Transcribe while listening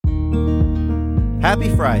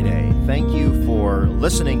Happy Friday. Thank you for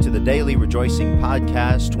listening to the Daily Rejoicing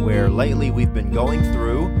podcast, where lately we've been going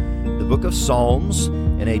through the book of Psalms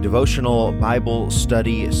in a devotional Bible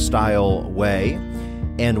study style way.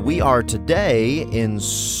 And we are today in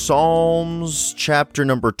Psalms chapter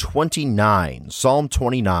number 29, Psalm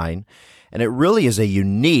 29. And it really is a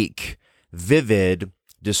unique, vivid,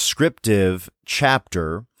 descriptive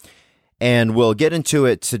chapter. And we'll get into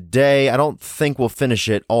it today. I don't think we'll finish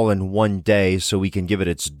it all in one day so we can give it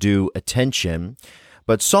its due attention.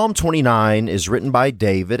 But Psalm 29 is written by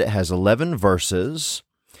David. It has 11 verses,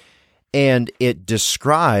 and it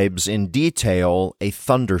describes in detail a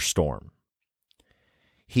thunderstorm.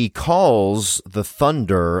 He calls the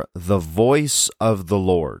thunder the voice of the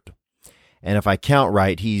Lord. And if I count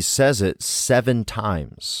right, he says it 7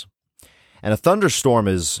 times. And a thunderstorm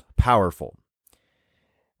is powerful.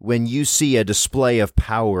 When you see a display of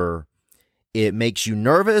power, it makes you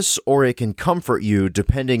nervous or it can comfort you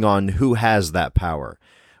depending on who has that power,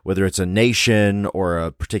 whether it's a nation or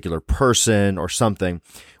a particular person or something.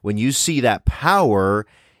 When you see that power,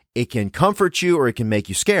 it can comfort you or it can make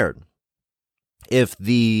you scared. If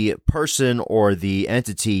the person or the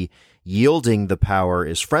entity yielding the power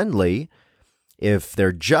is friendly, if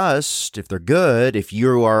they're just, if they're good, if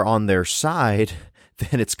you are on their side,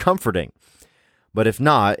 then it's comforting. But if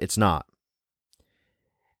not, it's not.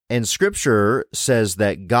 And Scripture says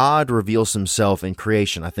that God reveals himself in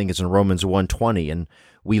creation. I think it's in Romans 1:20. And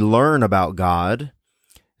we learn about God,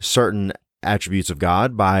 certain attributes of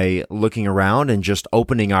God, by looking around and just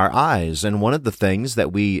opening our eyes. And one of the things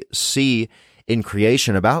that we see in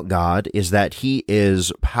creation about God is that he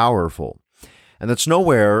is powerful. And that's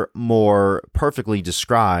nowhere more perfectly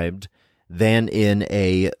described than in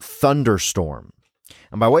a thunderstorm.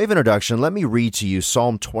 And by way of introduction, let me read to you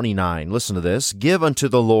Psalm 29. Listen to this. Give unto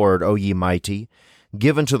the Lord, O ye mighty.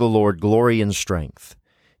 Give unto the Lord glory and strength.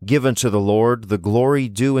 Give unto the Lord the glory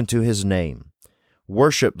due unto his name.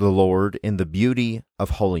 Worship the Lord in the beauty of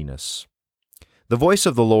holiness. The voice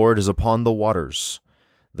of the Lord is upon the waters.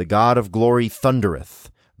 The God of glory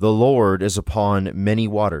thundereth. The Lord is upon many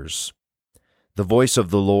waters. The voice of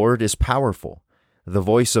the Lord is powerful. The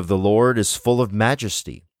voice of the Lord is full of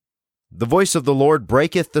majesty. The voice of the Lord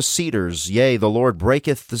breaketh the cedars, yea, the Lord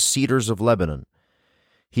breaketh the cedars of Lebanon.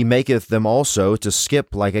 He maketh them also to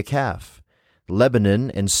skip like a calf,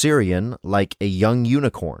 Lebanon and Syrian like a young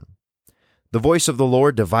unicorn. The voice of the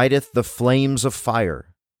Lord divideth the flames of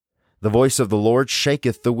fire. The voice of the Lord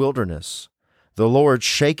shaketh the wilderness. The Lord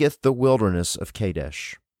shaketh the wilderness of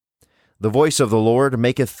Kadesh. The voice of the Lord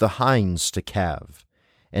maketh the hinds to calve,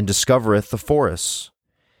 and discovereth the forests.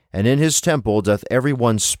 And in his temple doth every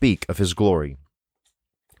one speak of his glory.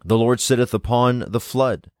 The Lord sitteth upon the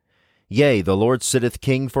flood. Yea, the Lord sitteth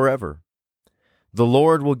king forever. The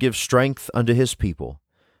Lord will give strength unto his people.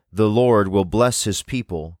 The Lord will bless his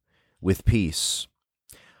people with peace.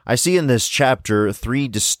 I see in this chapter 3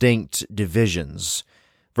 distinct divisions.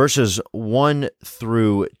 Verses 1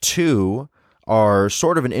 through 2 are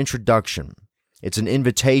sort of an introduction. It's an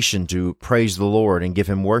invitation to praise the Lord and give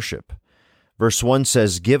him worship. Verse 1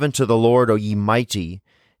 says, Give unto the Lord, O ye mighty,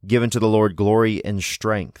 give unto the Lord glory and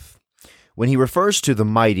strength. When he refers to the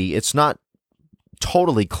mighty, it's not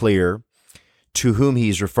totally clear to whom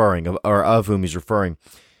he's referring, or of whom he's referring.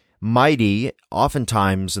 Mighty,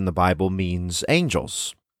 oftentimes in the Bible, means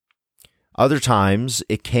angels. Other times,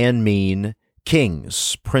 it can mean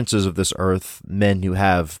kings, princes of this earth, men who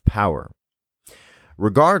have power.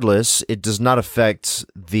 Regardless, it does not affect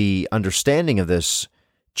the understanding of this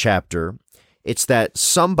chapter. It's that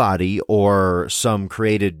somebody or some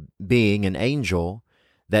created being, an angel,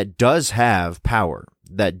 that does have power,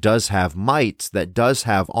 that does have might, that does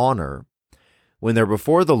have honor, when they're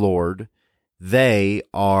before the Lord, they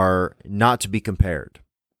are not to be compared.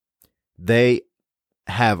 They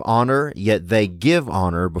have honor, yet they give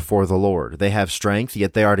honor before the Lord. They have strength,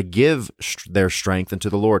 yet they are to give their strength unto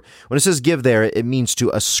the Lord. When it says give there, it means to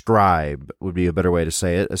ascribe, would be a better way to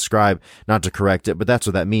say it. Ascribe, not to correct it, but that's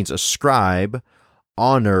what that means. Ascribe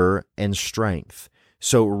honor and strength.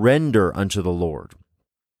 So render unto the Lord.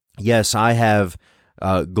 Yes, I have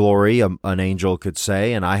glory, an angel could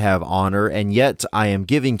say, and I have honor, and yet I am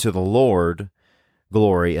giving to the Lord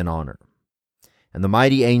glory and honor. And the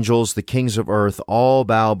mighty angels, the kings of earth, all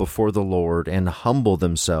bow before the Lord and humble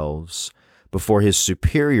themselves before his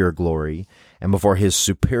superior glory and before his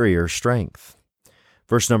superior strength.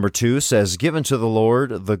 Verse number 2 says, Give unto the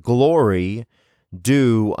Lord the glory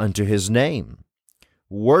due unto his name.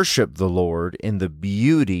 Worship the Lord in the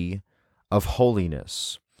beauty of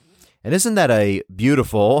holiness. And isn't that a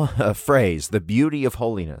beautiful phrase, the beauty of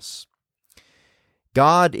holiness?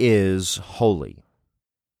 God is holy.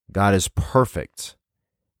 God is perfect.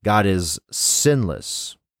 God is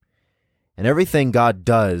sinless. And everything God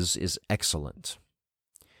does is excellent.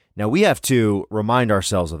 Now, we have to remind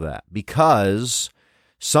ourselves of that because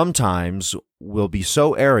sometimes we'll be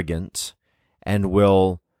so arrogant and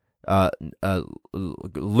we'll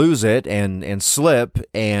lose it and slip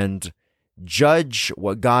and judge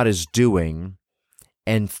what God is doing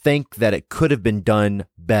and think that it could have been done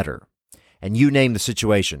better. And you name the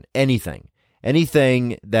situation, anything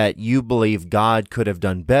that you believe God could have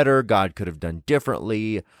done better, God could have done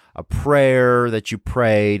differently, a prayer that you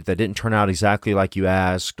prayed that didn't turn out exactly like you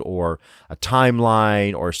asked, or a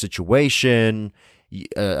timeline or a situation,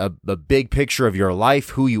 a big picture of your life,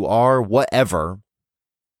 who you are, whatever.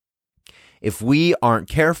 If we aren't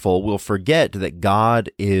careful, we'll forget that God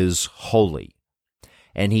is holy,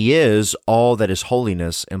 and He is all that His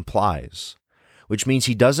holiness implies, which means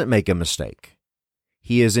He doesn't make a mistake.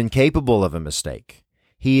 He is incapable of a mistake.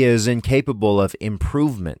 He is incapable of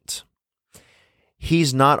improvement.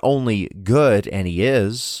 He's not only good, and He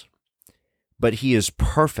is, but He is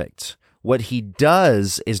perfect. What He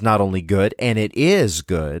does is not only good, and it is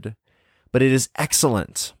good, but it is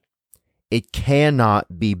excellent. It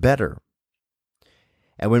cannot be better.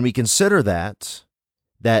 And when we consider that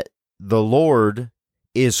the Lord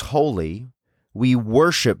is holy, we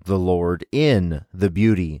worship the Lord in the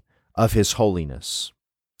beauty of His holiness.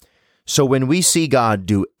 So when we see God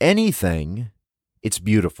do anything, it's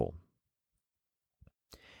beautiful.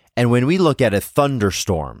 And when we look at a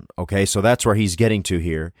thunderstorm, okay, so that's where he's getting to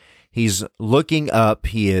here. He's looking up,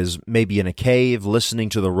 he is maybe in a cave listening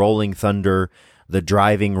to the rolling thunder, the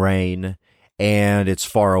driving rain, and it's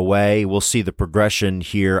far away. We'll see the progression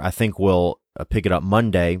here. I think we'll pick it up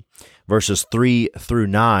Monday. Verses 3 through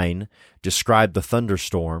 9 describe the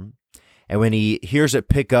thunderstorm. And when he hears it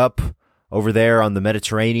pick up over there on the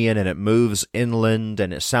Mediterranean and it moves inland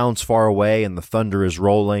and it sounds far away and the thunder is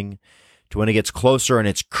rolling, to when it gets closer and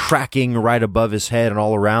it's cracking right above his head and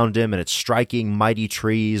all around him and it's striking mighty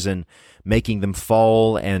trees and making them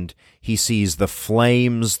fall, and he sees the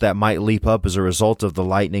flames that might leap up as a result of the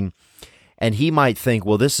lightning. And he might think,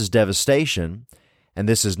 well, this is devastation and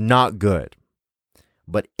this is not good.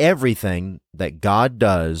 But everything that God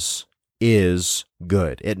does is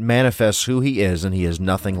good. It manifests who He is, and He is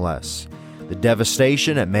nothing less. The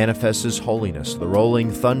devastation, it manifests His holiness. The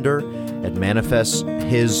rolling thunder, it manifests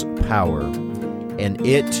His power. And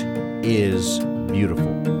it is beautiful.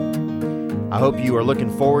 I hope you are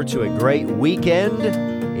looking forward to a great weekend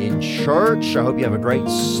in church. I hope you have a great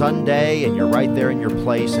Sunday and you're right there in your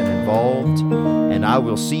place and involved. And I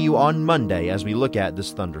will see you on Monday as we look at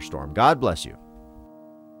this thunderstorm. God bless you.